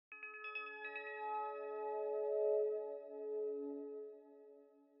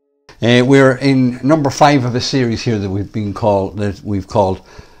We're in number 5 of a series here that we've called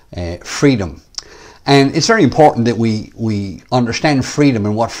freedom, and it's very important that we understand freedom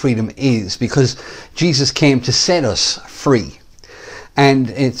and what freedom is, because Jesus came to set us free.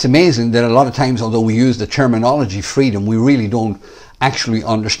 And it's amazing that a lot of times, although we use the terminology freedom, we really don't actually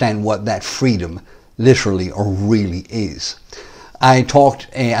understand what that freedom literally or really is. I talked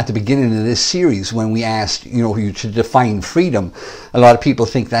at the beginning of this series when we asked, you to define freedom. A lot of people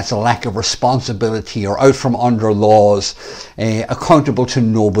think that's a lack of responsibility or out from under laws, accountable to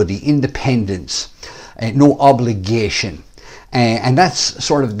nobody, independence, no obligation. And that's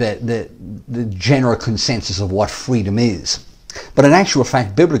sort of the general consensus of what freedom is. But in actual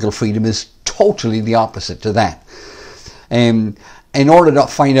fact, biblical freedom is totally the opposite to that. In order to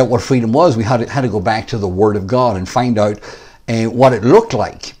find out what freedom was, we had to go back to the Word of God and find out what it looked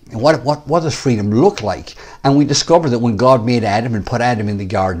like. What does freedom look like? And we discovered that when God made Adam and put Adam in the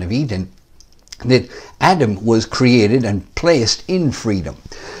Garden of Eden, that Adam was created and placed in freedom.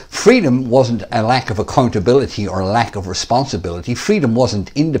 Freedom wasn't a lack of accountability or a lack of responsibility. Freedom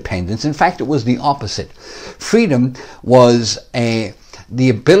wasn't independence. In fact, it was the opposite. Freedom was the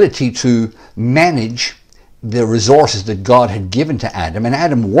ability to manage the resources that God had given to Adam. And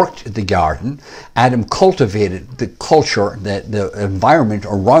Adam worked the garden. Adam cultivated the culture, the environment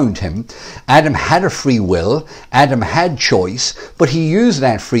around him. Adam had a free will. Adam had choice, but he used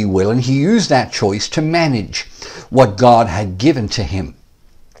that free will and he used that choice to manage what God had given to him.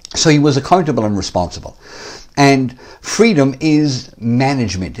 So he was accountable and responsible. And freedom is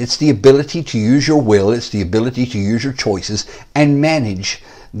management. It's the ability to use your will. It's the ability to use your choices and manage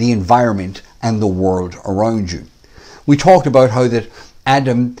the environment and the world around you. We talked about how that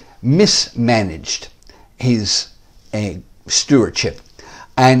Adam mismanaged his stewardship.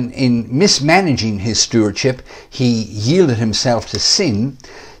 And in mismanaging his stewardship, he yielded himself to sin.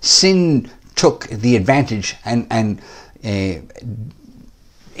 Sin took the advantage and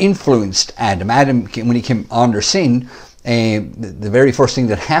influenced Adam. Adam, when he came under sin, the very first thing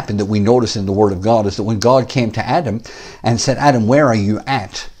that happened that we notice in the Word of God is that when God came to Adam and said, "Adam, where are you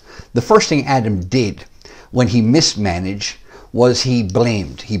at?" The first thing Adam did when he mismanaged was he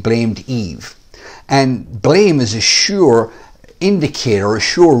blamed. He blamed Eve. And blame is a sure indicator, a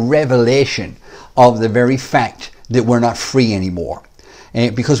sure revelation of the very fact that we're not free anymore.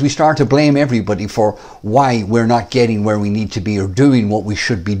 Because we start to blame everybody for why we're not getting where we need to be or doing what we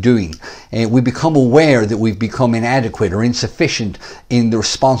should be doing. We become aware that we've become inadequate or insufficient in the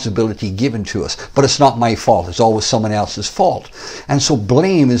responsibility given to us. But it's not my fault. It's always someone else's fault. And so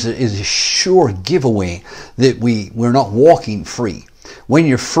blame is a sure giveaway that we're not walking free. When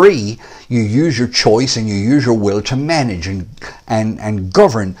you're free, you use your choice and you use your will to manage and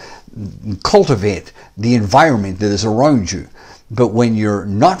govern, and cultivate the environment that is around you. But when you're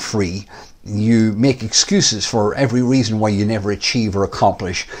not free, you make excuses for every reason why you never achieve or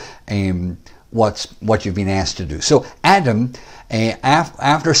accomplish what you've been asked to do. So Adam,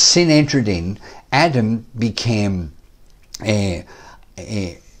 after sin entered in, Adam became a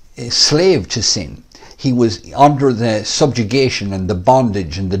slave to sin. He was under the subjugation and the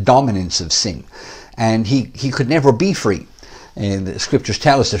bondage and the dominance of sin. And he could never be free. And the scriptures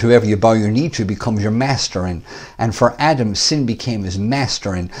tell us that whoever you bow your knee to becomes your master. And for Adam, sin became his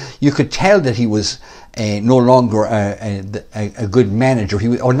master. And you could tell that he was no longer a good manager.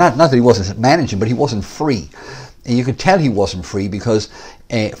 Not that he wasn't managing, but he wasn't free. And you could tell he wasn't free because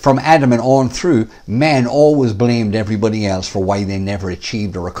from Adam and on through, man always blamed everybody else for why they never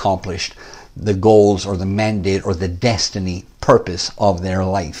achieved or accomplished the goals or the mandate or the destiny purpose of their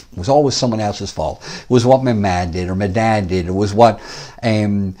life. It was always someone else's fault. It was what my mom did or my dad did. It was what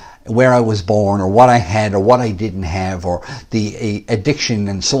where I was born or what I had or what I didn't have or the addiction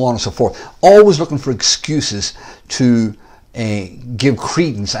and so on and so forth. Always looking for excuses to give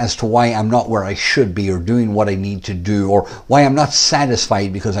credence as to why I'm not where I should be or doing what I need to do, or why I'm not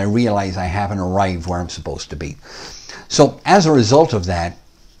satisfied because I realize I haven't arrived where I'm supposed to be. So as a result of that,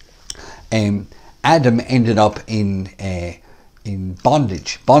 Adam ended up in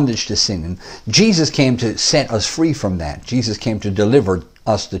bondage to sin. And Jesus came to set us free from that. Jesus came to deliver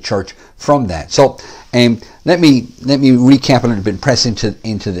us, the church, from that. So let me recap a little bit and press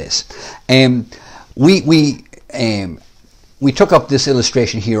into this. We took up this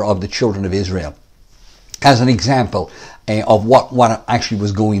illustration here of the children of Israel as an example of what actually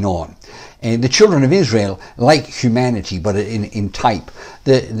was going on. The children of Israel, like humanity, but in type,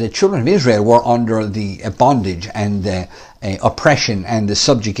 the children of Israel were under the bondage and the oppression and the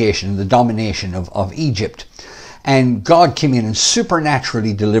subjugation and the domination of Egypt. And God came in and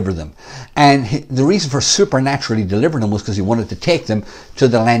supernaturally delivered them. And the reason for supernaturally delivering them was because he wanted to take them to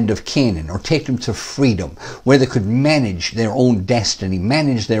the land of Canaan, or take them to freedom, where they could manage their own destiny,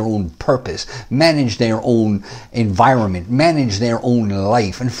 manage their own purpose, manage their own environment, manage their own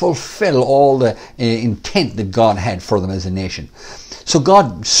life, and fulfill all the intent that God had for them as a nation. So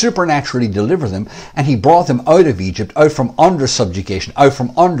God supernaturally delivered them, and he brought them out of Egypt, out from under subjugation, out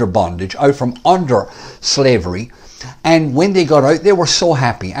from under bondage, out from under slavery. And when they got out, they were so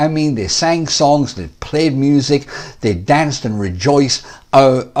happy. I mean, they sang songs, they played music, they danced and rejoiced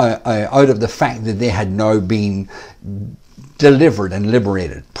out of the fact that they had now been delivered and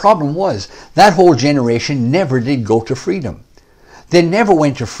liberated. Problem was, that whole generation never did go to freedom. They never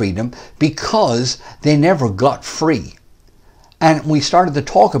went to freedom because they never got free. And we started to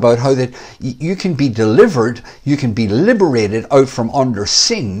talk about how that you can be delivered, you can be liberated out from under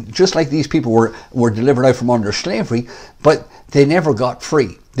sin, just like these people were delivered out from under slavery, but they never got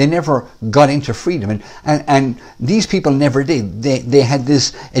free. They never got into freedom. And these people never did. They had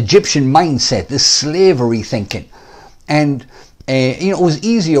this Egyptian mindset, this slavery thinking. And it was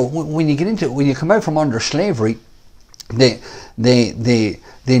easier when you get into it, when you come out from under slavery, they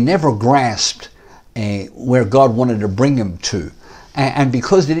never grasped where God wanted to bring them to. And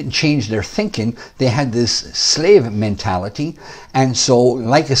because they didn't change their thinking, they had this slave mentality. And so,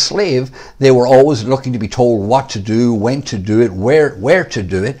 like a slave, they were always looking to be told what to do, when to do it, where to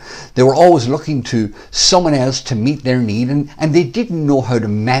do it. They were always looking to someone else to meet their need, and they didn't know how to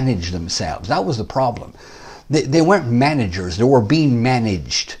manage themselves. That was the problem. They weren't managers, they were being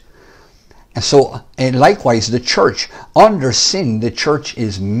managed. And so, likewise, the church, under sin, the church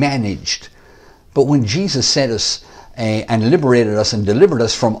is managed. But when Jesus set us and liberated us and delivered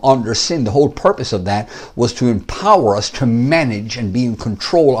us from under sin, the whole purpose of that was to empower us to manage and be in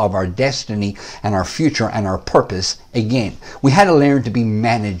control of our destiny and our future and our purpose again. We had to learn to be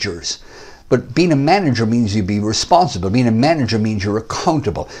managers. But being a manager means you be responsible. Being a manager means you're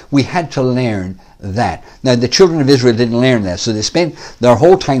accountable. We had to learn that. Now, the children of Israel didn't learn that, so they spent their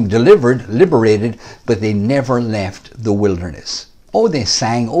whole time delivered, liberated, but they never left the wilderness. Oh, they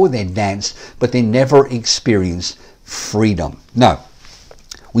sang, oh, they danced, but they never experienced freedom. Now,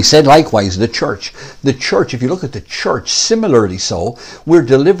 we said likewise the church. The church, if you look at the church, similarly so, we're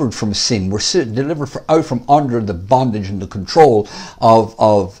delivered from sin. We're delivered out from under the bondage and the control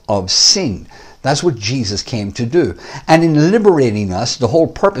of sin. That's what Jesus came to do. And in liberating us, the whole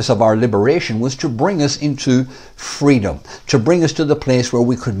purpose of our liberation was to bring us into freedom, to bring us to the place where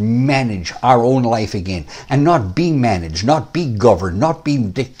we could manage our own life again and not be managed, not be governed, not be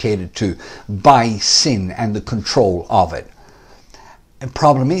dictated to by sin and the control of it. The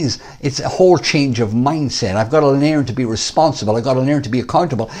problem is, it's a whole change of mindset. I've got to learn to be responsible. I've got to learn to be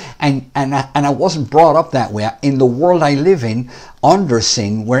accountable. And I wasn't brought up that way. In the world I live in, under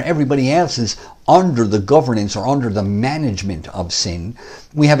sin, where everybody else is under the governance or under the management of sin,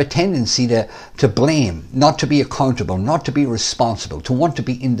 we have a tendency to blame, not to be accountable, not to be responsible, to want to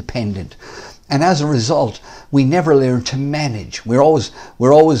be independent. And as a result, we never learn to manage. We're always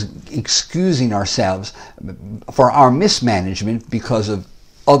excusing ourselves for our mismanagement because of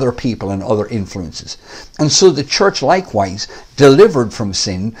other people and other influences. And so the church likewise, delivered from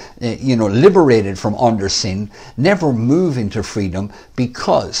sin, liberated from under sin, never move into freedom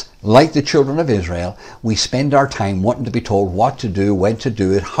because, like the children of Israel, we spend our time wanting to be told what to do, when to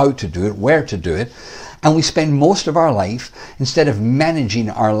do it, how to do it, where to do it. And we spend most of our life, instead of managing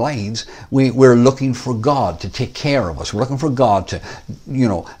our lives, we're looking for God to take care of us. We're looking for God to,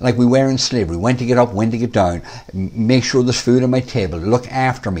 like we were in slavery, when to get up, when to get down, make sure there's food on my table, look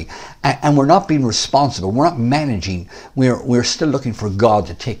after me. And we're not being responsible. We're not managing. We're still looking for God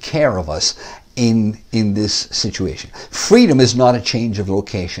to take care of us in this situation. Freedom is not a change of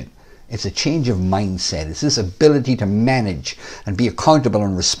location. It's a change of mindset. It's this ability to manage and be accountable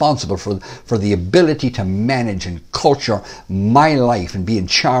and responsible for the ability to manage and culture my life and be in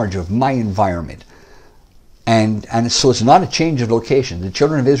charge of my environment. And so it's not a change of location. The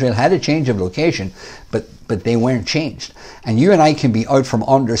children of Israel had a change of location, but they weren't changed. And you and I can be out from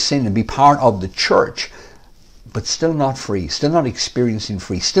under sin and be part of the church, but still not free, still not experiencing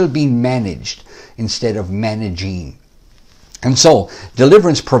free, still being managed instead of managing. And so,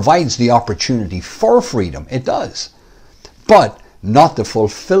 deliverance provides the opportunity for freedom. It does. But not the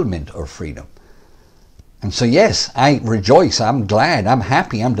fulfillment of freedom. And so, yes, I rejoice. I'm glad. I'm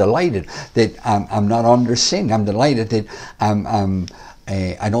happy. I'm delighted that I'm not under sin. I'm delighted that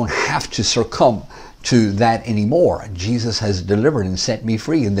I don't have to succumb to that anymore. Jesus has delivered and set me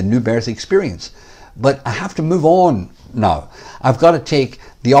free in the new birth experience. But I have to move on now. I've got to take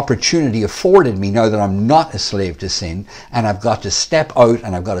the opportunity afforded me now that I'm not a slave to sin, and I've got to step out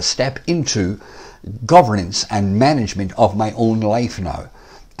and I've got to step into governance and management of my own life now.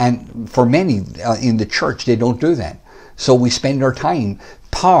 And for many in the church, they don't do that. So we spend our time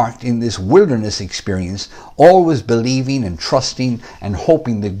parked in this wilderness experience, always believing and trusting and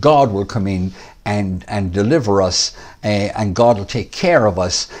hoping that God will come in and deliver us, and God will take care of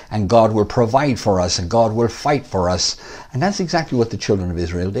us, and God will provide for us, and God will fight for us. And that's exactly what the children of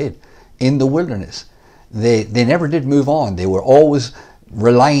Israel did in the wilderness. They never did move on. They were always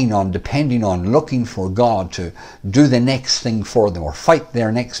relying on, depending on, looking for God to do the next thing for them or fight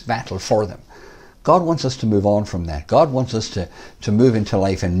their next battle for them. God wants us to move on from that. God wants us to move into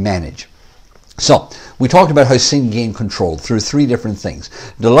life and manage. So, we talked about how sin gained control through three different things.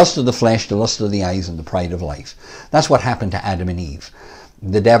 The lust of the flesh, the lust of the eyes, and the pride of life. That's what happened to Adam and Eve.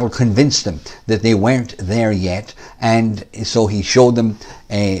 The devil convinced them that they weren't there yet, and so he showed them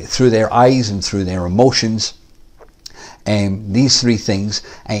through their eyes and through their emotions these three things.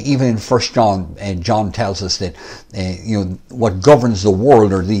 Even in 1 John, John tells us that what governs the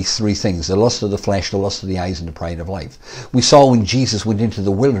world are these three things: the lust of the flesh, the lust of the eyes, and the pride of life. We saw when Jesus went into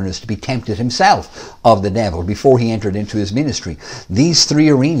the wilderness to be tempted himself of the devil before he entered into his ministry. These three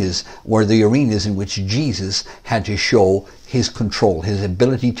arenas were the arenas in which Jesus had to show his control, his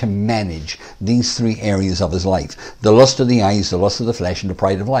ability to manage these three areas of his life: the lust of the eyes, the lust of the flesh, and the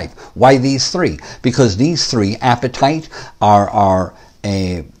pride of life. Why these three? Because these three, appetite, our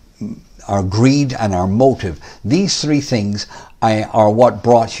greed, and our motive, these three things are what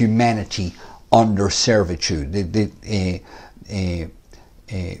brought humanity under servitude. They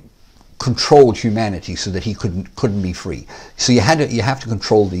controlled humanity so that he couldn't be free. So you have to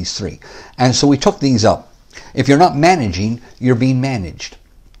control these three. And so we took these up. If you're not managing, you're being managed.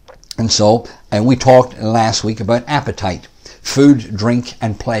 And we talked last week about appetite, food, drink,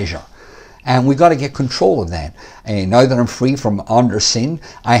 and pleasure. And we've got to get control of that. Now that I'm free from under sin,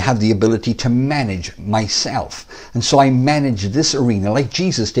 I have the ability to manage myself. And so I manage this arena like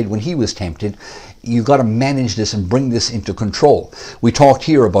Jesus did when he was tempted. You've got to manage this and bring this into control. We talked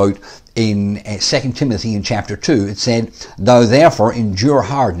here about in 2 Timothy in chapter 2, it said, "Thou therefore endure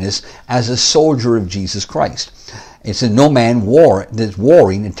hardness as a soldier of Jesus Christ." It said, "No man that's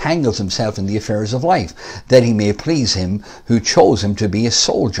warring entangles himself in the affairs of life, that he may please him who chose him to be a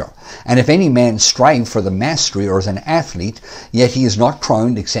soldier. And if any man strive for the mastery or is an athlete, yet he is not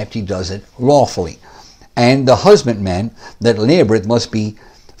crowned except he does it lawfully. And the husbandman that laboureth must be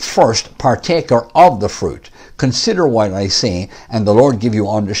first partaker of the fruit. Consider what I say, and the Lord give you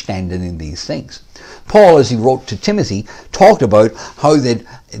understanding in these things." Paul, as he wrote to Timothy, talked about how that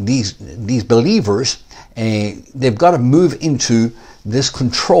these believers, they've got to move into this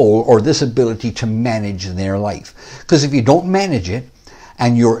control or this ability to manage their life. Because if you don't manage it,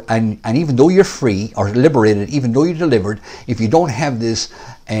 and even though you're free or liberated, even though you're delivered, if you don't have this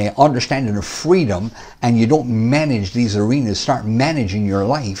understanding of freedom and you don't manage these arenas, start managing your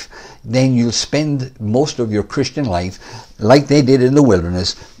life, then you'll spend most of your Christian life like they did in the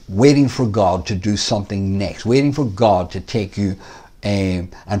wilderness, waiting for God to do something next, waiting for God to take you and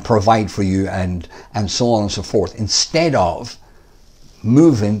provide for you and so on and so forth, instead of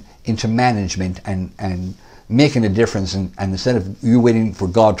moving into management and making a difference. And instead of you waiting for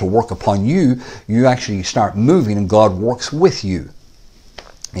God to work upon you, you actually start moving and God works with you.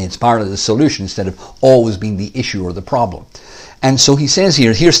 And it's part of the solution instead of always being the issue or the problem. And so he says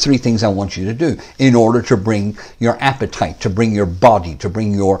here, here's three things I want you to do in order to bring your appetite, to bring your body, to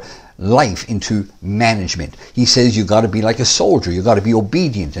bring your life into management. He says you've got to be like a soldier. You've got to be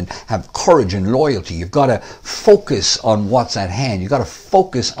obedient and have courage and loyalty. You've got to focus on what's at hand. You've got to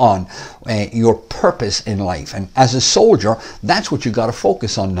focus on your purpose in life. And as a soldier, that's what you've got to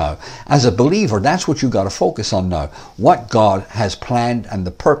focus on now. As a believer, that's what you've got to focus on now. What God has planned and the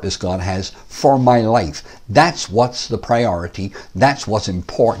purpose God has for my life. That's what's the priority. That's what's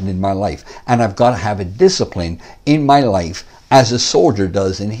important in my life. And I've got to have a discipline in my life, as a soldier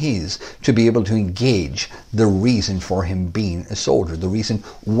does in his, to be able to engage the reason for him being a soldier, the reason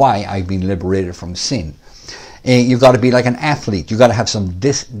why I've been liberated from sin. You've got to be like an athlete. You've got to have some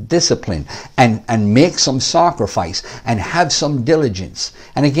discipline and make some sacrifice and have some diligence.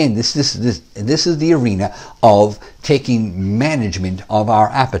 And again, this is the arena of taking management of our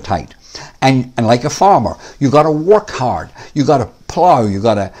appetite. And like a farmer, you've got to work hard. You've got to plow. You've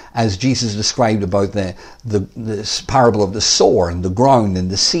got to, as Jesus described about the parable of the sower and the ground and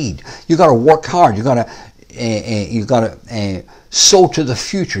the seed, you've got to work hard. You've got to sow to the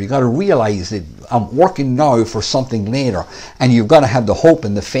future. You've got to realize that I'm working now for something later, and you've got to have the hope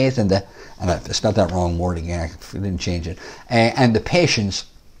and the faith and and I spelled that wrong word again, I didn't change it, and the patience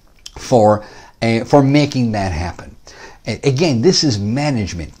for making that happen. Again, this is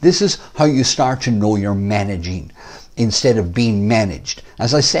management. This is how you start to know you're managing instead of being managed.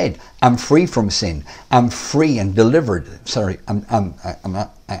 As I said, I'm free from sin. I'm free and delivered. Sorry,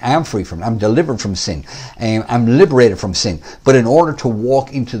 I'm free from it. I'm delivered from sin. I'm liberated from sin. But in order to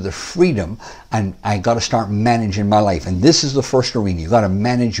walk into the freedom, and I got to start managing my life. And this is the first arena. You got to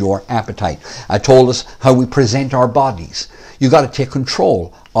manage your appetite. I told us how we present our bodies. You got to take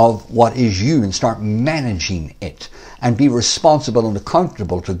control of what is you and start managing it, and be responsible and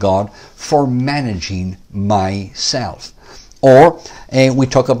accountable to God for managing myself. Or we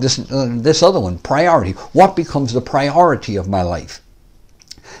took up this other one, priority. What becomes the priority of my life?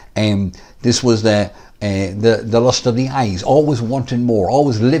 This was the lust of the eyes, always wanting more,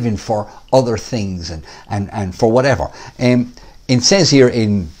 always living for other things and for whatever. It says here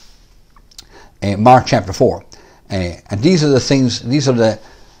in Mark chapter 4, and these are the things,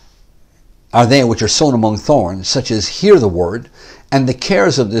 are they which are sown among thorns, such as hear the word, and the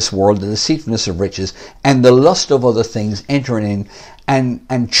cares of this world, the deceitfulness of riches, and the lust of other things entering in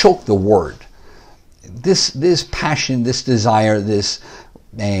and choke the word. This passion, this desire, this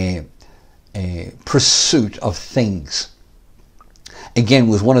pursuit of things, again,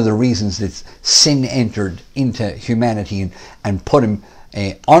 was one of the reasons that sin entered into humanity and put him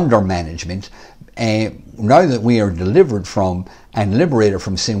under management. Now that we are delivered from and liberated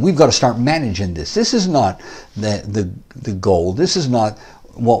from sin, we've got to start managing this. This is not the goal. This is not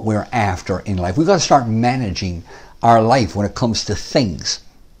what we're after in life. We've got to start managing our life when it comes to things.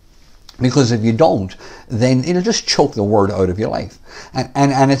 Because if you don't, then it'll just choke the word out of your life.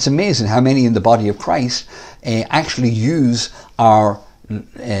 And it's amazing how many in the body of Christ actually use our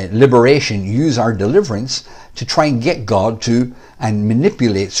liberation, use our deliverance to try and get God to and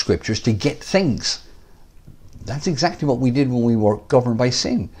manipulate scriptures to get things. That's exactly what we did when we were governed by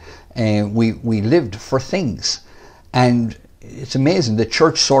sin. We lived for things. And it's amazing, the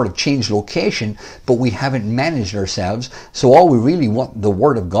church sort of changed location, but we haven't managed ourselves. So all we really want the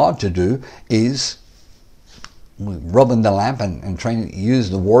Word of God to do is rubbing the lamp and trying to use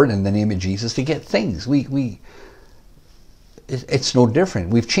the Word in the name of Jesus to get things. It's no different.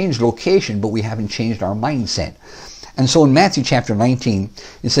 We've changed location, but we haven't changed our mindset. And so in Matthew chapter 19,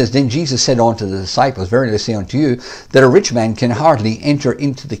 it says, Then Jesus said unto the disciples, Verily I say unto you, that a rich man can hardly enter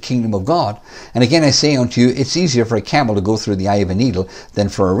into the kingdom of God. And again I say unto you, it's easier for a camel to go through the eye of a needle than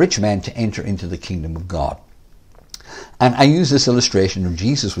for a rich man to enter into the kingdom of God. And I use this illustration, or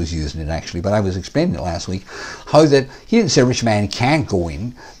Jesus was using it actually, but I was explaining it last week, how that he didn't say a rich man can't go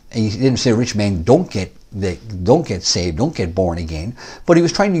in. He didn't say a rich man don't get saved, don't get born again. But he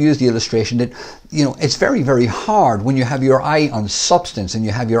was trying to use the illustration that, it's very, very hard when you have your eye on substance and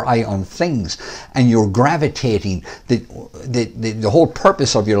you have your eye on things and you're gravitating. The whole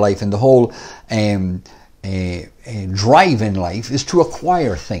purpose of your life and the whole drive in life is to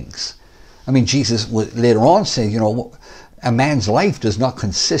acquire things. I mean, Jesus later on said, a man's life does not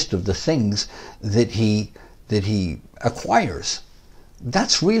consist of the things that he acquires.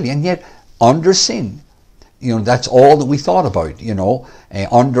 That's really, and yet under sin, that's all that we thought about,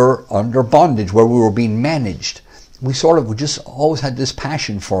 under bondage where we were being managed. We just always had this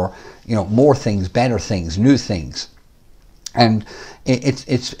passion for, more things, better things, new things. And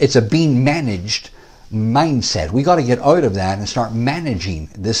it's a being managed mindset. We got to get out of that and start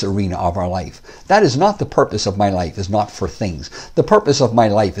managing this arena of our life. That is not the purpose of my life, is not for things. The purpose of my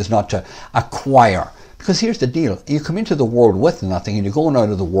life is not to acquire. Because here's the deal. You come into the world with nothing and you're going out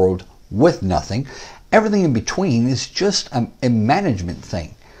of the world with nothing. Everything in between is just a management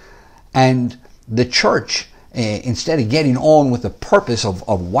thing. And the church, instead of getting on with the purpose of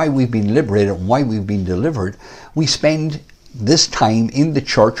why we've been liberated, why we've been delivered, we spend this time in the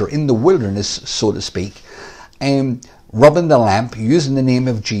church or in the wilderness, so to speak, rubbing the lamp, using the name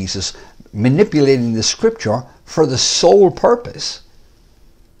of Jesus, manipulating the scripture for the sole purpose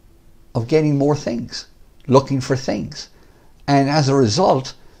of getting more things, looking for things. And as a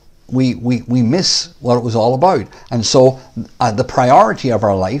result, we miss what it was all about. And so the priority of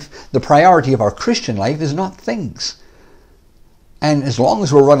our life, the priority of our Christian life is not things. And as long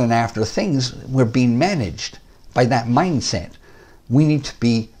as we're running after things, we're being managed by that mindset. We need to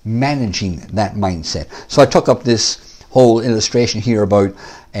be managing that mindset. So I took up this whole illustration here about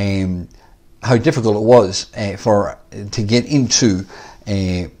how difficult it was to get into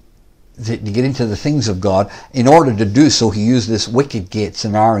the things of God. In order to do so, he used this wicket gate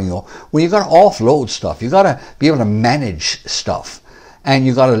scenario where you got to offload stuff. You got to be able to manage stuff, and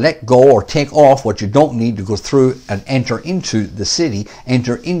you got to let go or take off what you don't need to go through and enter into the city,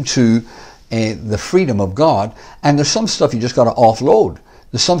 enter into the freedom of God, and there's some stuff you just got to offload.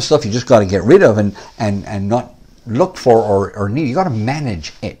 There's some stuff you just got to get rid of and not look for or need. You got to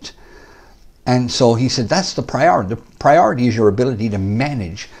manage it. And so he said that's the priority. The priority is your ability to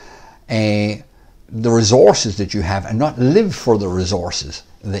manage the resources that you have and not live for the resources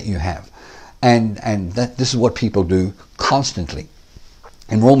that you have. And this is what people do constantly.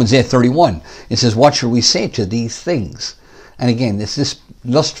 In Romans 8:31, it says, what shall we say to these things? And again, it's this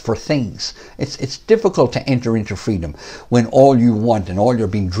lust for things. It's difficult to enter into freedom when all you want and all you're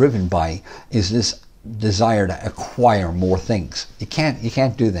being driven by is this desire to acquire more things. You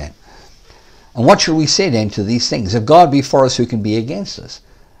can't do that. And what shall we say then to these things? If God be for us, who can be against us?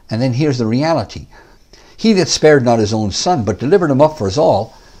 And then here's the reality. He that spared not his own son, but delivered him up for us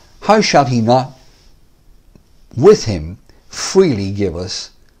all, how shall he not with him freely give us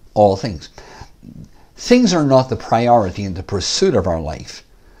all things? Things are not the priority in the pursuit of our life.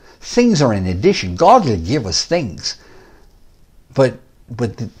 Things are in addition. God will give us things. But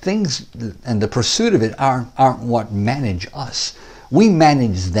the things and the pursuit of it aren't what manage us. We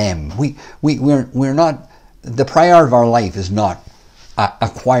manage them. We're not, the priority of our life is not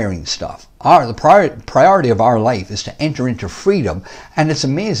acquiring stuff. The priority of our life is to enter into freedom, and it's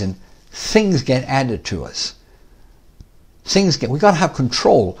amazing, things get added to us. We got to have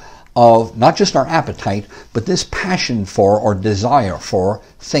control of not just our appetite, but this passion for or desire for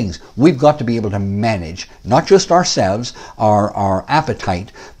things. We've got to be able to manage not just ourselves, our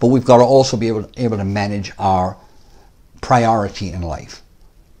appetite, but we've got to also be able to manage our priority in life.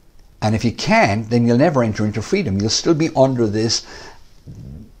 And if you can, then you'll never enter into freedom. You'll still be under this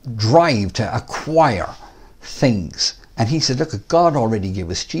drive to acquire things. And he said, look, God already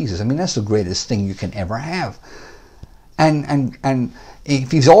gave us Jesus. I mean, that's the greatest thing you can ever have. And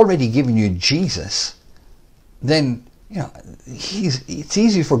if he's already given you Jesus, then it's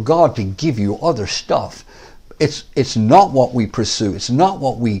easy for God to give you other stuff. It's not what we pursue. It's not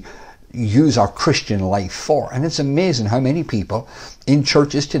what we use our Christian life for. And it's amazing how many people in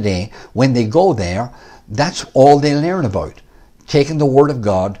churches today, when they go there, that's all they learn about. Taking the Word of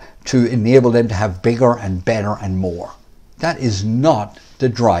God to enable them to have bigger and better and more. That is not the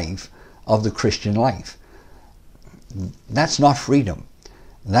drive of the Christian life. That's not freedom.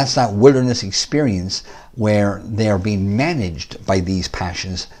 That's that wilderness experience where they're being managed by these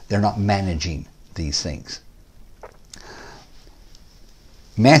passions. They're not managing these things.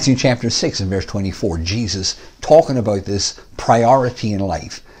 Matthew chapter 6 and verse 24, Jesus, talking about this priority in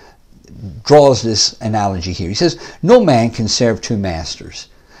life, draws this analogy here. He says, no man can serve two masters.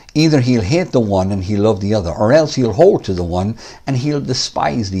 Either he'll hate the one and he'll love the other, or else he'll hold to the one and he'll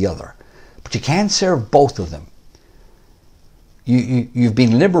despise the other. But you can't serve both of them. You've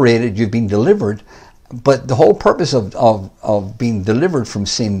been liberated, you've been delivered, but the whole purpose of being delivered from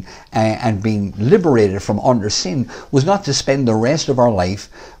sin and being liberated from under sin was not to spend the rest of our life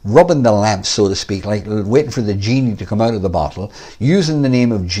rubbing the lamp, so to speak, like waiting for the genie to come out of the bottle, using the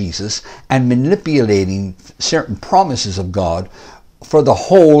name of Jesus and manipulating certain promises of God for the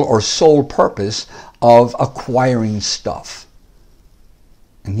whole or sole purpose of acquiring stuff.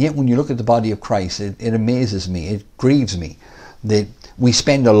 And yet when you look at the body of Christ, it amazes me, it grieves me that we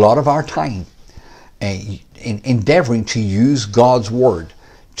spend a lot of our time in endeavoring to use God's Word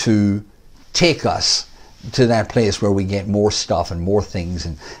to take us to that place where we get more stuff and more things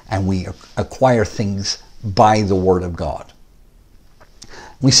and we acquire things by the Word of God.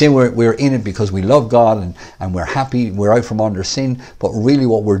 We say we're in it because we love God and we're happy, we're out from under sin, but really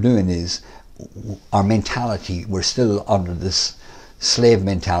what we're doing is our mentality, we're still under this slave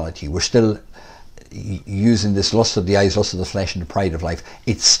mentality. We're still using this lust of the eyes, lust of the flesh, and the pride of life.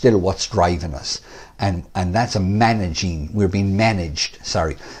 It's still what's driving us. And that's a managing, we're being managed,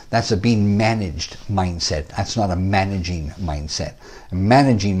 that's a being managed mindset. That's not a managing mindset. A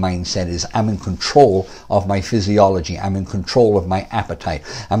managing mindset is I'm in control of my physiology, I'm in control of my appetite,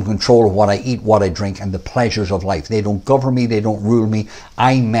 I'm in control of what I eat, what I drink, and the pleasures of life. They don't govern me, they don't rule me,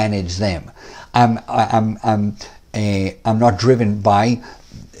 I manage them. I'm not driven by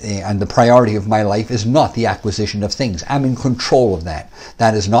and the priority of my life is not the acquisition of things. I'm in control of that.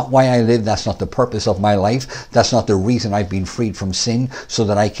 That is not why I live. That's not the purpose of my life. That's not the reason I've been freed from sin, so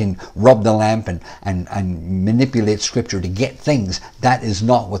that I can rub the lamp and manipulate Scripture to get things. That is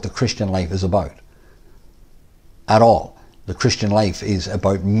not what the Christian life is about at all. The Christian life is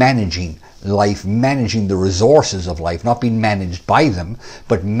about managing life, managing the resources of life, not being managed by them,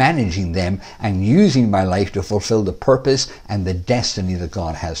 but managing them and using my life to fulfill the purpose and the destiny that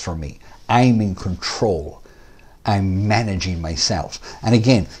God has for me. I'm in control. I'm managing myself. And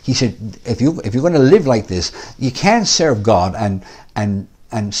again, he said, if you're going to live like this, you can't serve God and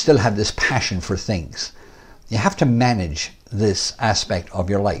and still have this passion for things. You have to manage this aspect of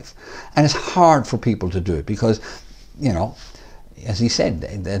your life. And it's hard for people to do it because, you know, as he said,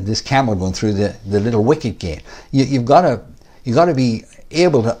 this camel going through the little wicket gate. You've got to be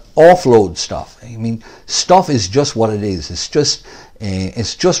able to offload stuff. I mean, stuff is just what it is. It's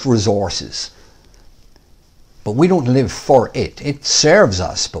just resources. But we don't live for it. It serves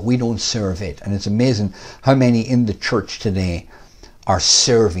us, but we don't serve it. And it's amazing how many in the church today are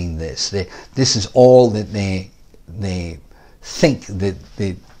serving this. This is all that they think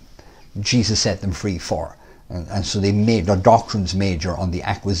that Jesus set them free for. And so they made their doctrines major on the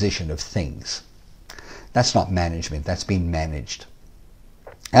acquisition of things. That's not management. That's being managed.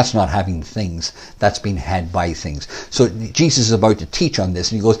 That's not having things. That's being had by things. So Jesus is about to teach on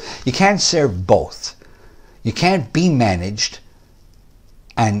this. And he goes, you can't serve both. You can't be managed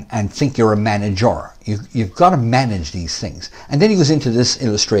and think you're a manager. You've got to manage these things. And then he goes into this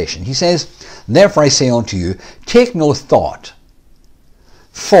illustration. He says, therefore I say unto you, take no thought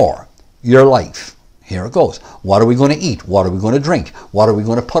for your life. Here it goes. What are we going to eat? What are we going to drink? What are we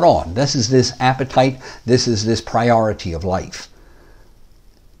going to put on? This is this appetite. This is this priority of life.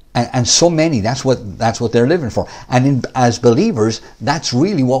 And so many, that's what they're living for. And as believers, that's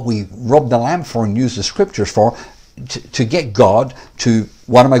really what we rub the lamp for and use the scriptures for, to get God to,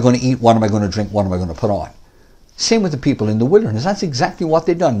 what am I going to eat? What am I going to drink? What am I going to put on? Same with the people in the wilderness. That's exactly what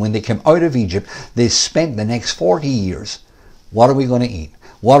they done. When they came out of Egypt, they spent the next 40 years. What are we going to eat?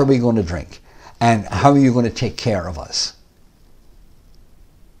 What are we going to drink? And how are you going to take care of us?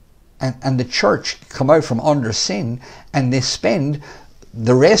 And the church come out from under sin, and they spend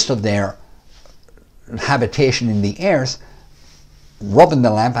the rest of their habitation in the earth rubbing the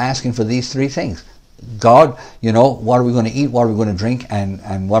lamp, asking for these three things. God, you know, what are we going to eat? What are we going to drink?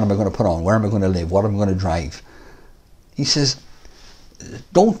 And what am I going to put on? Where am I going to live? What am I going to drive? He says,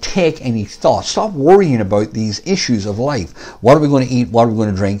 don't take any thought. Stop worrying about these issues of life. What are we going to eat? What are we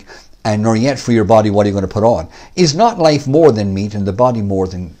going to drink? And nor yet for your body, what are you going to put on? Is not life more than meat and the body more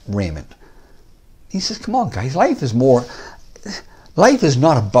than raiment? He says, come on, guys, life is more. Life is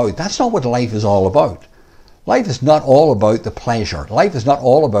not about, that's not what life is all about. Life is not all about the pleasure. Life is not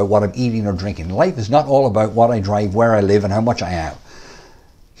all about what I'm eating or drinking. Life is not all about what I drive, where I live, and how much I have.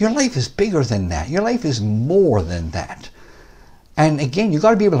 Your life is bigger than that. Your life is more than that. And again, you've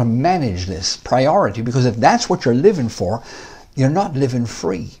got to be able to manage this priority, because if that's what you're living for, you're not living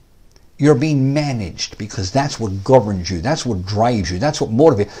free. You're being managed, because that's what governs you. That's what drives you. That's what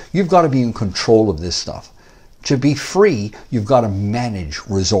motivates you. You've got to be in control of this stuff. To be free, you've got to manage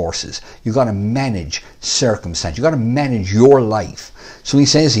resources. You've got to manage circumstance. You've got to manage your life. So he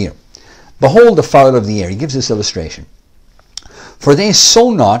says here, behold the fowl of the air. He gives this illustration. For they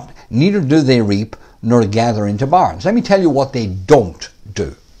sow not, neither do they reap, nor gather into barns. Let me tell you what they don't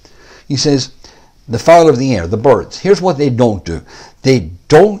do. He says, the fowl of the air, the birds. Here's what they don't do. They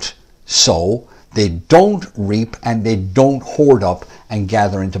don't sow, they don't reap, and they don't hoard up and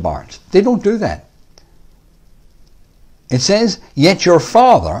gather into barns. They don't do that. It says, yet your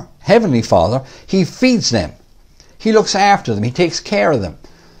Father, Heavenly Father, He feeds them. He looks after them. He takes care of them.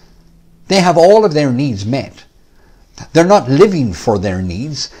 They have all of their needs met. They're not living for their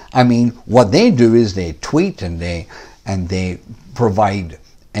needs. I mean, what they do is they tweet and they provide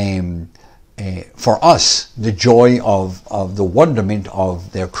for us the joy of the wonderment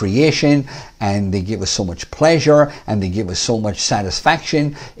of their creation, and they give us so much pleasure, and they give us so much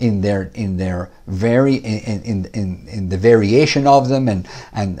satisfaction in the variation of them,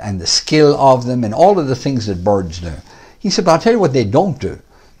 and the skill of them, and all of the things that birds do. He said, but I'll tell you what they don't do.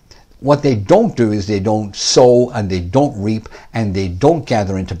 What they don't do is they don't sow, and they don't reap, and they don't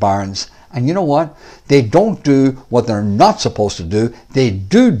gather into barns. And you know what? They don't do what they're not supposed to do. They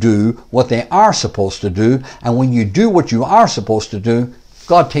do what they are supposed to do. And when you do what you are supposed to do,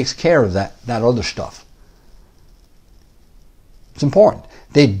 God takes care of that other stuff. It's important.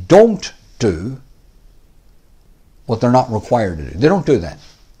 They don't do what they're not required to do. They don't do that.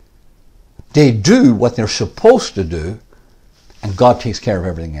 They do what they're supposed to do, and God takes care of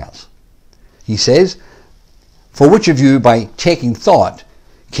everything else. He says, for which of you by taking thought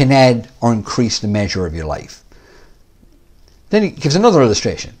can add or increase the measure of your life? Then he gives another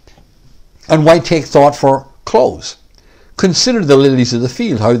illustration. And why take thought for clothes? Consider the lilies of the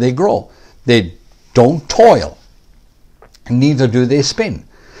field, how they grow. They don't toil, and neither do they spin.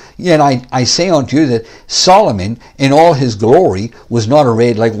 Yet I say unto you that Solomon in all his glory was not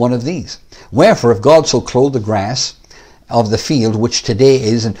arrayed like one of these. Wherefore, if God so clothe the grass of the field, which today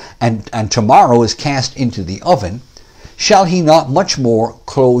is and tomorrow is cast into the oven, shall He not much more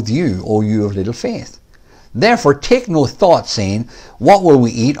clothe you, O you of little faith? Therefore take no thought, saying, what will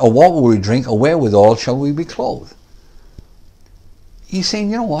we eat, or what will we drink, or wherewithal shall we be clothed? He's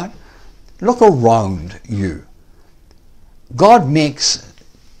saying, you know what? Look around you. God makes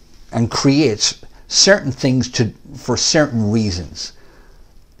and creates certain things for certain reasons.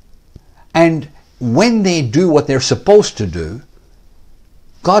 And when they do what they're supposed to do,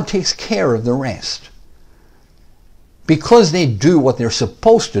 God takes care of the rest. Because they do what they're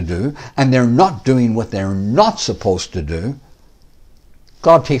supposed to do, and they're not doing what they're not supposed to do,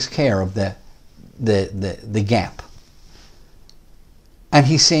 God takes care of the gap. And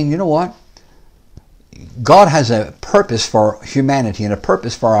he's saying, you know what? God has a purpose for humanity and a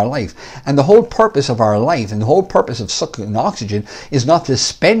purpose for our life. And the whole purpose of our life and the whole purpose of sucking oxygen is not to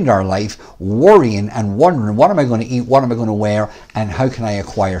spend our life worrying and wondering, what am I going to eat, what am I going to wear, and how can I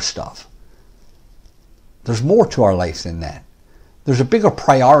acquire stuff? There's more to our life than that. There's a bigger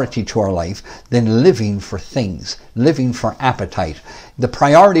priority to our life than living for things, living for appetite. The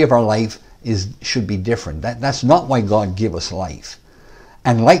priority of our life should be different. That's not why God gave us life.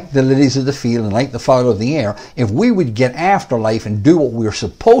 And like the lilies of the field and like the fowl of the air, if we would get after life and do what we're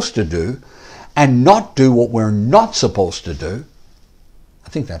supposed to do and not do what we're not supposed to do, I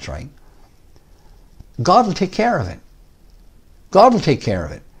think that's right, God will take care of it. God will take care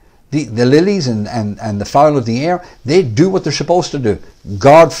of it. The lilies and the fowl of the air, they do what they're supposed to do.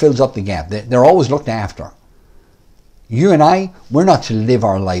 God fills up the gap. They're always looked after. You and I, we're not to live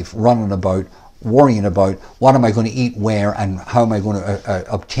our life running about, worrying about what am I going to eat, where, and how am I going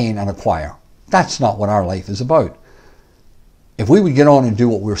to obtain and acquire. That's not what our life is about. If we would get on and do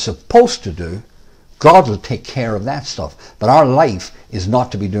what we're supposed to do, God will take care of that stuff. But our life is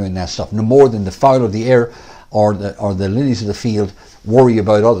not to be doing that stuff, no more than the fowl of the air or the lilies of the field worry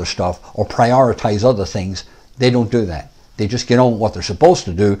about other stuff or prioritize other things. They don't do that. They just get on with what they're supposed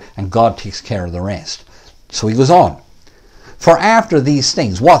to do, and God takes care of the rest. So he goes on. For after these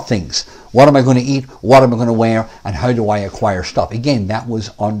things, what things? What am I going to eat? What am I going to wear? And how do I acquire stuff? Again, that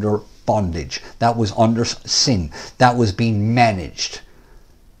was under bondage. That was under sin. That was being managed.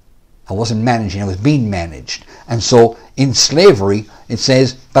 I wasn't managing, I was being managed. And so in slavery, it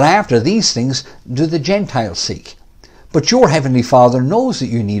says, but after these things do the Gentiles seek. But your heavenly Father knows that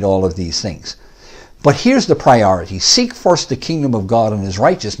you need all of these things. But here's the priority. Seek first the kingdom of God and his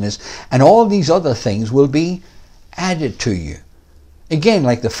righteousness, and all these other things will be added to you. Again,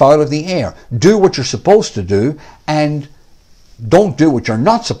 like the fowl of the air, do what you're supposed to do and don't do what you're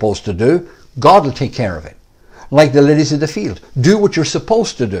not supposed to do. God will take care of it. Like the lilies of the field, do what you're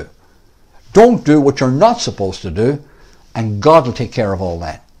supposed to do. Don't do what you're not supposed to do, and God will take care of all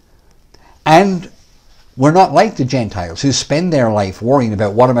that. And we're not like the Gentiles who spend their life worrying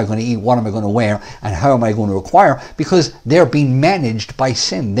about what am I going to eat, what am I going to wear, and how am I going to acquire, because they're being managed by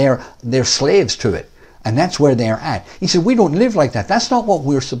sin. They're slaves to it. And that's where they're at. He said, we don't live like that. That's not what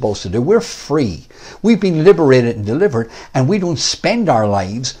we're supposed to do. We're free. We've been liberated and delivered, and we don't spend our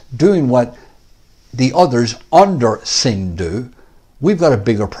lives doing what the others under sin do. We've got a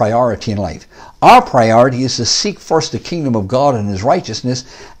bigger priority in life. Our priority is to seek first the kingdom of God and his righteousness,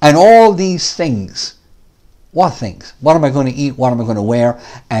 and all these things. What things? What am I going to eat? What am I going to wear?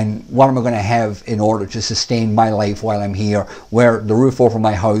 And what am I going to have in order to sustain my life while I'm here? Where the roof over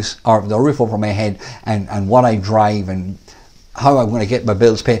my house, or the roof over my head, and what I drive, and how I'm going to get my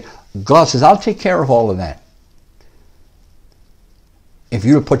bills paid. God says, I'll take care of all of that. If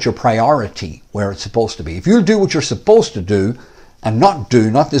you'll put your priority where it's supposed to be. If you'll do what you're supposed to do, and not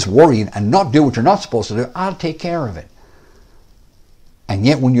this worrying, and not do what you're not supposed to do, I'll take care of it. And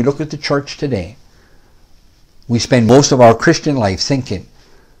yet when you look at the church today, we spend most of our Christian life thinking,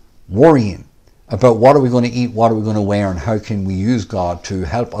 worrying about what are we going to eat, what are we going to wear, and how can we use God to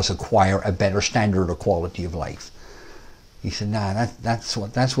help us acquire a better standard or quality of life. He said, nah, that's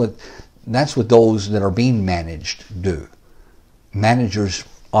what those that are being managed do. Managers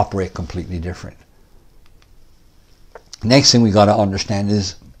operate completely different. Next thing we got to understand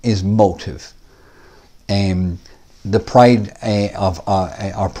is motive. The pride of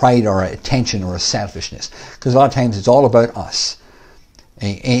our pride or attention or a selfishness, because a lot of times it's all about us.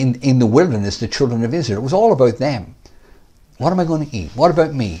 In the wilderness, the children of Israel, it was all about them. What am I going to eat? What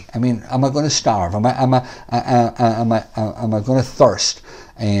about me? I mean, am I going to starve? Am I going to thirst?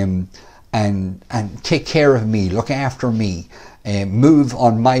 And take care of me, look after me, move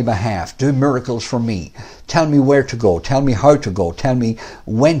on my behalf, do miracles for me, tell me where to go, tell me how to go, tell me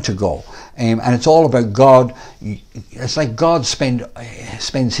when to go. And it's all about God. It's like God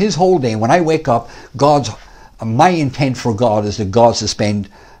spends his whole day. When I wake up, my intent for God is that God to spend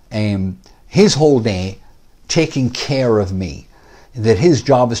his whole day taking care of me, that his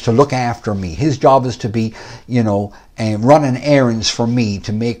job is to look after me. His job is to be, running errands for me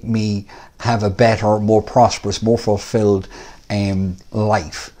to make me have a better, more prosperous, more fulfilled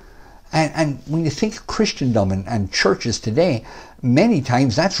life. And when you think of Christendom and churches today, many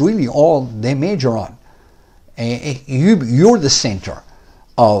times that's really all they major on. You're the center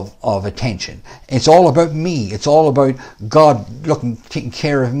of attention. It's all about me. It's all about God taking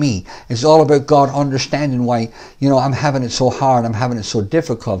care of me. It's all about God understanding why, I'm having it so hard, I'm having it so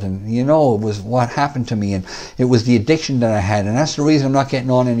difficult, and it was what happened to me, and it was the addiction that I had, and that's the reason I'm not getting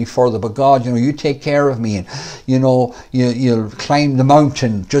on any further. But God, you take care of me, and you'll climb the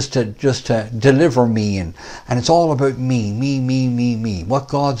mountain just to deliver me, and it's all about me, what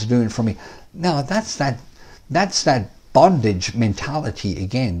God's doing for me. No, that's that bondage mentality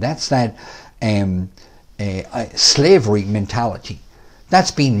again. That's that slavery mentality. That's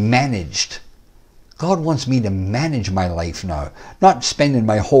being managed. God wants me to manage my life now, not spending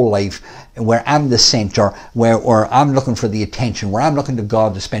my whole life where I'm the center, where I'm looking for the attention, where I'm looking to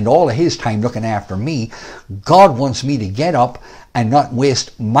God to spend all of his time looking after me. God wants me to get up and not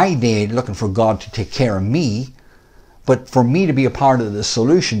waste my day looking for God to take care of me, but for me to be a part of the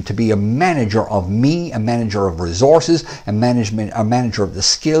solution, to be a manager of me, a manager of resources, a manager of the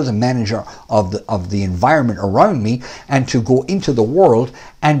skills, a manager of the environment around me, and to go into the world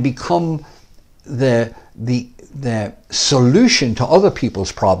and become the solution to other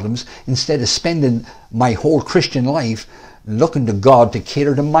people's problems, instead of spending my whole Christian life looking to God to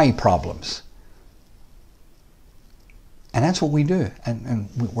cater to my problems. And that's what we do. And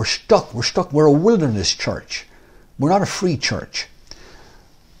we're stuck. We're a wilderness church. We're not a free church.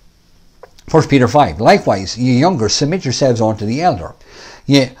 1 Peter 5, likewise, ye younger, submit yourselves unto the elder.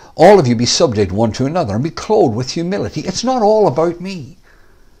 Yea, all of you be subject one to another, and be clothed with humility. It's not all about me.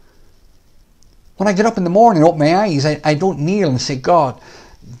 When I get up in the morning and open my eyes, I don't kneel and say, God,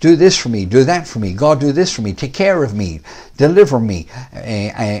 do this for me, do that for me. God, do this for me, take care of me, deliver me,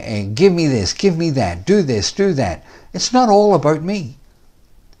 give me this, give me that, do this, do that. It's not all about me.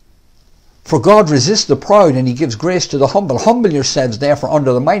 For God resists the proud, and he gives grace to the humble. Humble yourselves therefore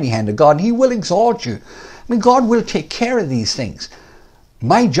under the mighty hand of God, and he will exalt you. God will take care of these things.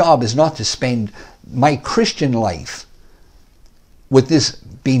 My job is not to spend my Christian life with this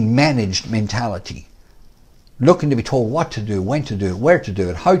being managed mentality, looking to be told what to do, when to do it, where to do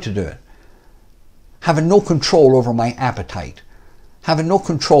it, how to do it, having no control over my appetite, having no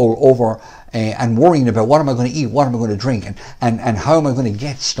control over and worrying about what am I going to eat, what am I going to drink, and how am I going to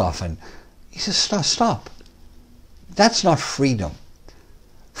get stuff. And he says, stop. That's not freedom.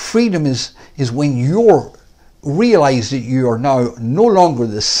 Freedom is when you realize that you are now no longer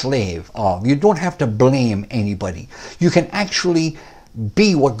the slave of. You don't have to blame anybody. You can actually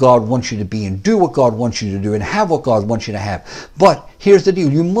be what God wants you to be, and do what God wants you to do, and have what God wants you to have. But here's the deal.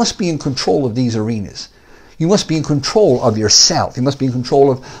 You must be in control of these arenas. You must be in control of yourself. You must be in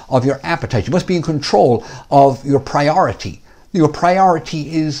control of your appetite. You must be in control of your priority. Your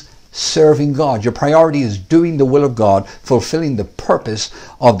priority is serving God. Your priority is doing the will of God, fulfilling the purpose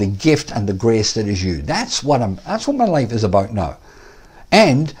of the gift and the grace that is you. That's what my life is about now.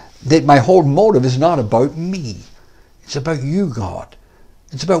 And that my whole motive is not about me. It's about you, God.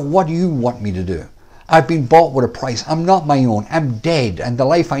 It's about what you want me to do. I've been bought with a price. I'm not my own. I'm dead. And the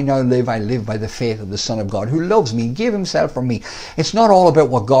life I now live, I live by the faith of the Son of God, who loves me, gave himself for me. It's not all about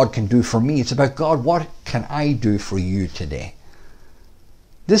what God can do for me. It's about, God, what can I do for you today?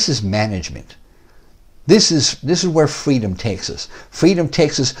 This is management. This is where freedom takes us. Freedom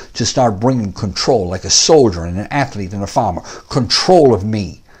takes us to start bringing control, like a soldier and an athlete and a farmer. Control of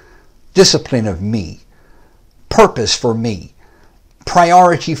me. Discipline of me. Purpose for me.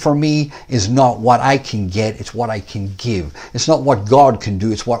 Priority for me is not what I can get, it's what I can give. It's not what God can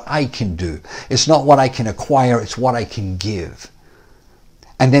do, it's what I can do. It's not what I can acquire, it's what I can give.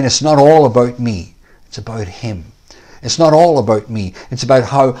 And then it's not all about me, it's about him. It's not all about me. It's about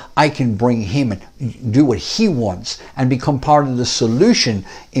how I can bring him and do what he wants and become part of the solution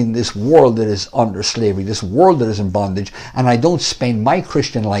in this world that is under slavery, this world that is in bondage. And I don't spend my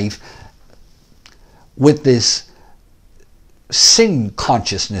Christian life with this sin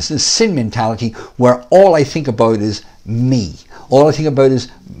consciousness, this sin mentality where all I think about is me. All I think about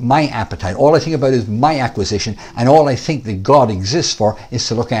is my appetite. All I think about is my acquisition. And all I think that God exists for is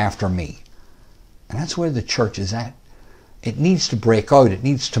to look after me. And that's where the church is at. It needs to break out. It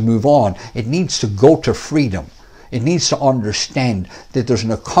needs to move on. It needs to go to freedom. It needs to understand that there's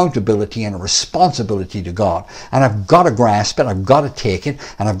an accountability and a responsibility to God. And I've got to grasp it. I've got to take it.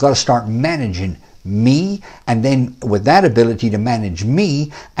 And I've got to start managing me, and then with that ability to manage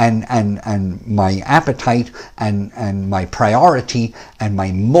me and my appetite and my priority and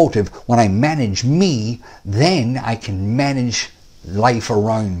my motive, when I manage me, then I can manage life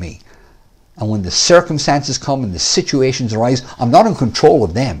around me. And when the circumstances come and the situations arise, I'm not in control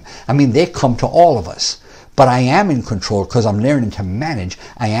of them. I mean, they come to all of us. But I am in control because I'm learning to manage.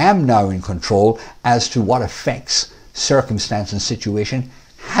 I am now in control as to what effects circumstance and situation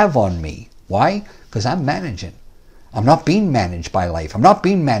have on me. Why? Because I'm managing. I'm not being managed by life. I'm not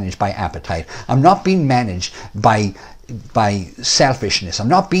being managed by appetite. I'm not being managed by selfishness. I'm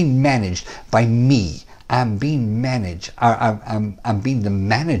not being managed by me. I'm being managed. I'm being the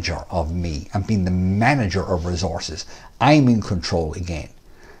manager of me. I'm being the manager of resources. I'm in control again.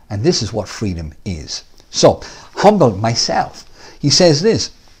 And this is what freedom is. So, humble myself. He says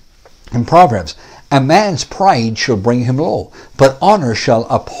this in Proverbs, a man's pride shall bring him low, but honor shall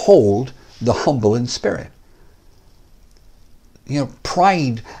uphold the humble in spirit. You know,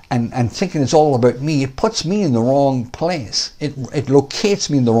 pride and thinking it's all about me, it puts me in the wrong place. It locates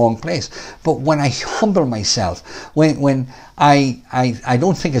me in the wrong place. But when I humble myself, when I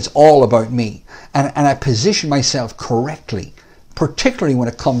don't think it's all about me, and I position myself correctly, particularly when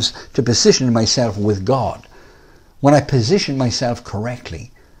it comes to positioning myself with God, when I position myself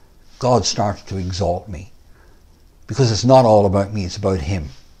correctly, God starts to exalt me. Because it's not all about me, it's about Him.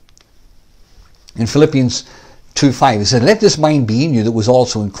 In Philippians 2:5, he said, let this mind be in you that was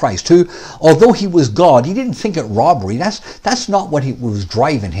also in Christ, who, although he was God, he didn't think it robbery. That's not what was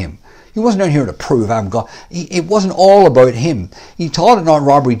driving him. He wasn't out here to prove I'm God. It wasn't all about him. He thought it not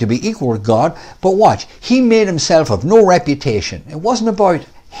robbery to be equal with God, but watch, he made himself of no reputation. It wasn't about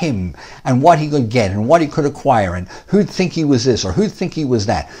him and what he could get and what he could acquire and who'd think he was this or who'd think he was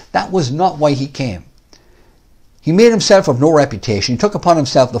that. That was not why he came. He made himself of no reputation. He took upon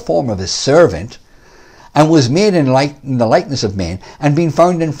himself the form of a servant, and was made in the likeness of men, and being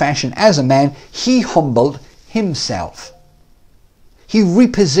found in fashion as a man, he humbled himself. He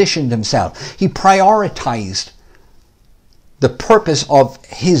repositioned himself. He prioritized the purpose of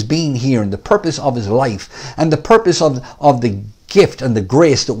his being here, and the purpose of his life, and the purpose of the gift and the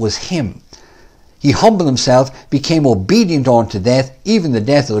grace that was him. He humbled himself, became obedient unto death, even the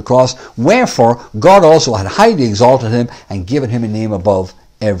death of the cross. Wherefore God also had highly exalted him, and given him a name above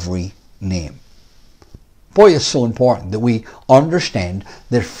every name. Boy, it's so important that we understand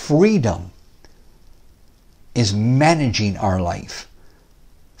that freedom is managing our life.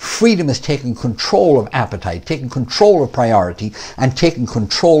 Freedom is taking control of appetite, taking control of priority, and taking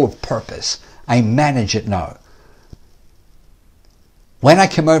control of purpose. I manage it now. When I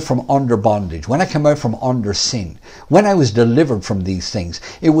came out from under bondage, when I came out from under sin, when I was delivered from these things,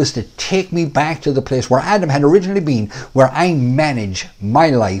 it was to take me back to the place where Adam had originally been, where I manage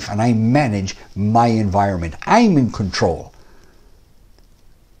my life and I manage my environment. I'm in control.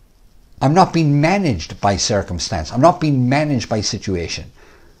 I'm not being managed by circumstance. I'm not being managed by situation.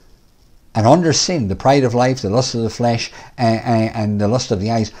 And under sin, the pride of life, the lust of the flesh, and the lust of the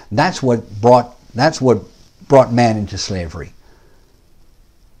eyes, that's what brought man into slavery.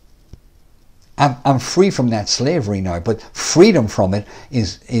 I'm free from that slavery now, but freedom from it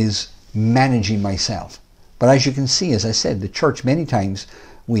is managing myself. But as you can see, as I said, the church, many times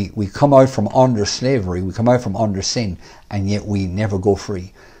we come out from under slavery, we come out from under sin, and yet we never go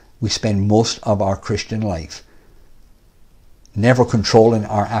free. We spend most of our Christian life never controlling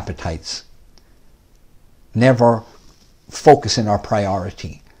our appetites, never focusing our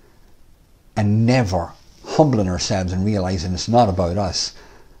priority, and never humbling ourselves and realizing it's not about us.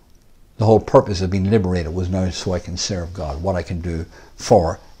 The whole purpose of being liberated was now so I can serve God, what I can do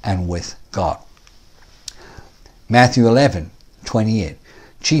for and with God. Matthew 11:28.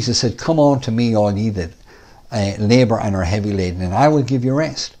 Jesus said, come unto me, all ye that labour and are heavy laden, and I will give you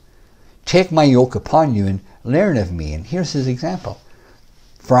rest. Take my yoke upon you and learn of me. And here's his example.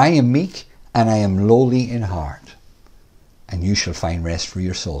 For I am meek and I am lowly in heart, and you shall find rest for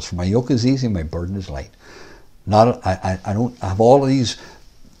your souls. For my yoke is easy, my burden is light. I don't have all of these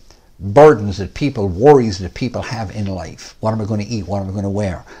burdens that people, worries that people have in life. What am I going to eat? What am I going to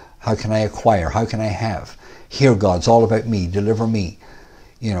wear? How can I acquire? How can I have? Here, God's all about me. Deliver me.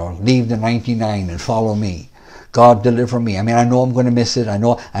 You know, leave the 99 and follow me. God, deliver me. I mean, I know I'm going to miss it. I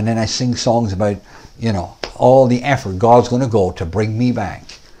know. And then I sing songs about, you know, all the effort God's going to go to bring me back.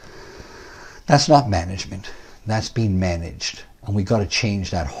 That's not management. That's being managed. And we got to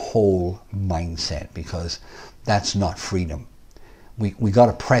change that whole mindset, because that's not freedom. We got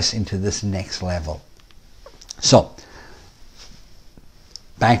to press into this next level. So,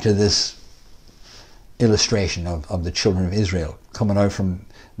 back to this illustration of the children of Israel coming out from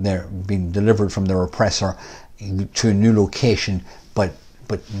their, being delivered from their oppressor to a new location, but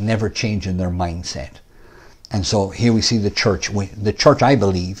never changing their mindset. And so here we see the church. The church, I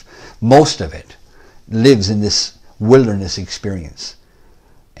believe, most of it lives in this wilderness experience.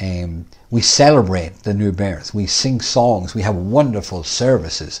 We celebrate the new birth. We sing songs. We have wonderful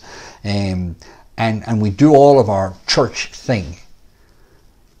services. And we do all of our church thing.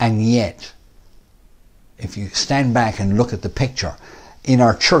 And yet, if you stand back and look at the picture, in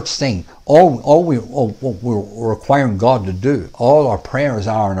our church thing, all we're requiring God to do, all our prayers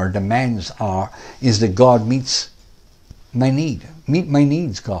are and our demands are, is that God meets my need. Meet my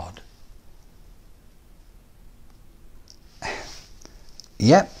needs, God.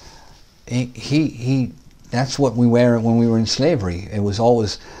 Yep, he that's what we were when we were in slavery. It was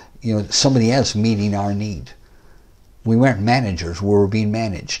always, you know, somebody else meeting our need. We weren't managers, we were being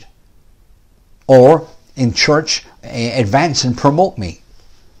managed. Or in church, advance and promote me.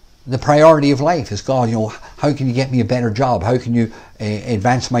 The priority of life is, God, you know, how can you get me a better job? How can you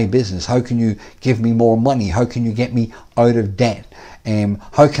advance my business? How can you give me more money? How can you get me out of debt?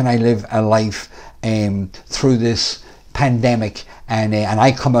 How can I live a life through this pandemic and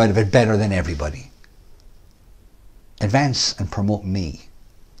I come out of it better than everybody? Advance and promote me.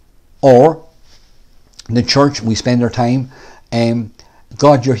 Or in the church, we spend our time,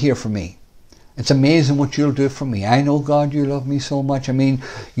 God, you're here for me. It's amazing what you'll do for me. I know, God, you love me so much. I mean,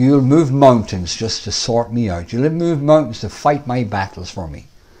 you'll move mountains just to sort me out. You'll move mountains to fight my battles for me.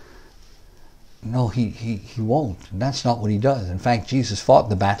 No, he won't. That's not what he does. In fact, Jesus fought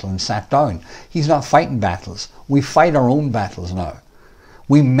the battle and sat down. He's not fighting battles. We fight our own battles now.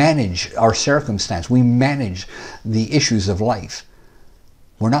 We manage our circumstance. We manage the issues of life.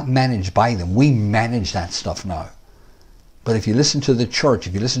 We're not managed by them. We manage that stuff now. But if you listen to the church,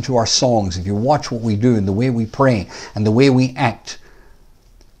 if you listen to our songs, if you watch what we do and the way we pray and the way we act,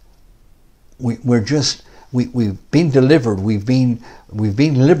 we've been delivered, we've been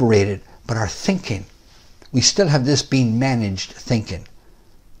liberated, but our thinking, we still have this being managed thinking.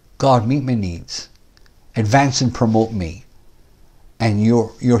 God, meet my needs, advance and promote me, and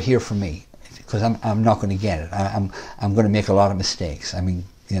you're here for me, because I'm not going to get it. I'm going to make a lot of mistakes. I mean,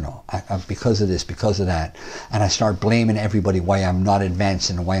 you know, because of this, because of that, and I start blaming everybody why I'm not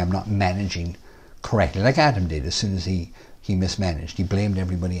advancing and why I'm not managing correctly, like Adam did. As soon as he mismanaged, he blamed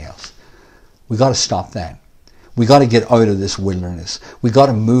everybody else. We got to stop that. We got to get out of this wilderness. We got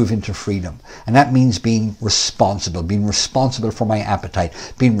to move into freedom, and that means being responsible for my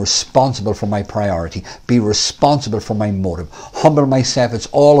appetite, being responsible for my priority, be responsible for my motive. Humble myself. It's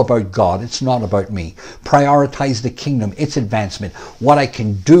all about God. It's not about me. Prioritize the kingdom, its advancement, what I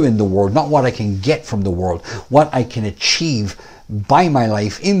can do in the world, not what I can get from the world, what I can achieve by my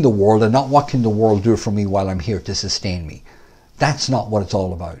life in the world, and not what can the world do for me while I'm here to sustain me. That's not what it's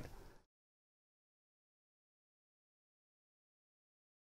all about.